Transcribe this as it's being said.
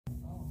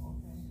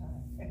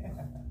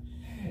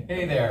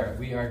Hey there,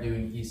 we are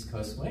doing East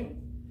Coast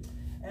Swing.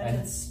 And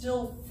it's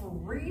still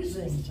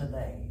freezing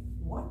today.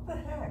 What the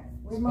heck?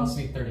 It's supposed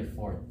to be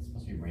 34. It's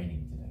supposed to be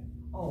raining today.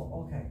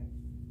 Oh, okay.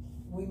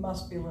 We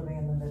must be living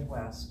in the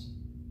Midwest.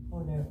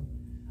 Who knew?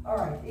 All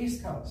right,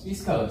 East Coast.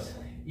 East Coast.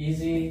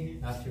 Easy,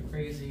 not too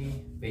crazy.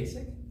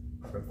 Basic.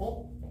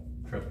 Triple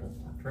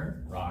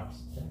turn, rock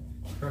step,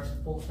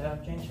 triple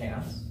step, change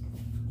hands.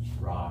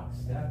 Rock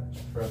step,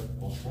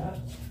 triple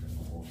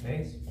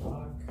face,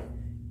 rock,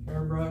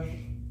 hairbrush,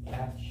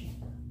 catch,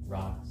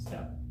 rock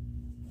step.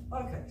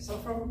 Okay, so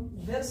from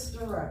this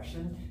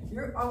direction,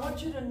 I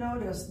want you to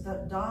notice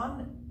that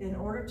Don, in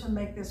order to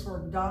make this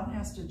work, Don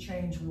has to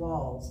change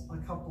walls a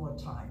couple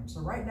of times. So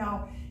right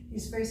now,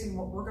 he's facing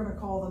what we're gonna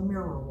call the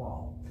mirror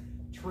wall.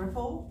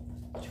 Triple,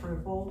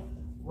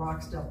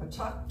 rock step, a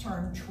tuck,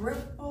 turn,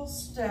 triple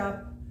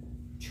step,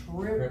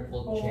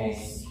 triple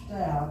change,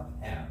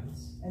 step,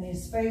 hands. and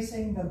he's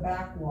facing the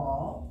back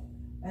wall.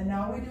 And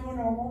now we do a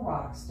normal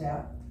rock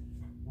step,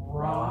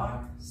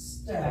 rock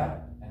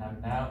step. And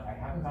I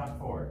haven't gone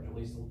forward, at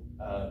least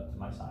to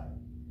my side.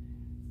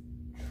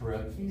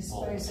 Triple He's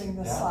facing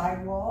the step,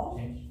 side wall.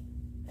 change,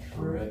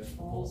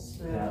 triple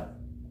step,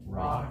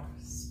 rock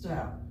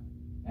step.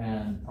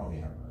 and probably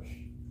hairbrush.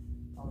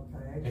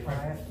 Okay,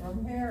 try it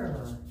from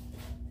here.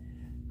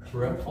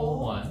 Triple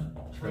one,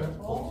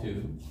 triple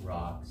two,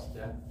 rock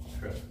step,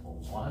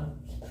 triple one,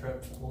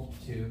 triple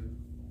two,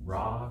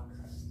 rock,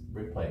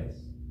 replace,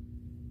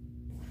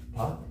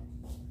 tuck,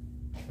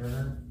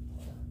 turn,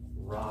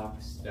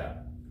 rock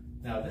step.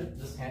 Now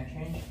this hand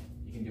change,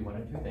 you can do one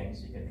of two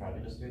things. You can try to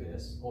just do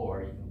this,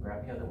 or you can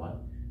grab the other one,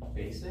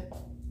 basic,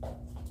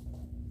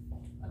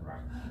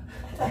 unrock,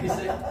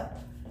 basic,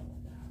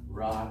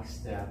 rock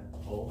step,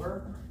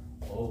 over,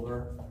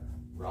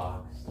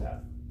 rock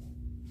step.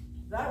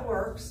 That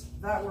works,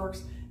 that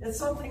works. It's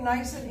something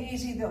nice and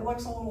easy that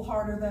looks a little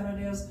harder than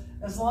it is,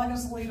 as long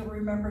as Lita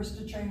remembers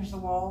to change the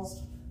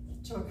walls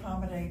to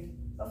accommodate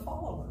the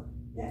follower.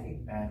 Yay.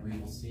 And we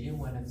will see you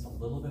when it's a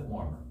little bit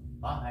warmer.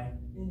 Bye.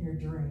 In your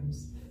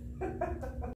dreams.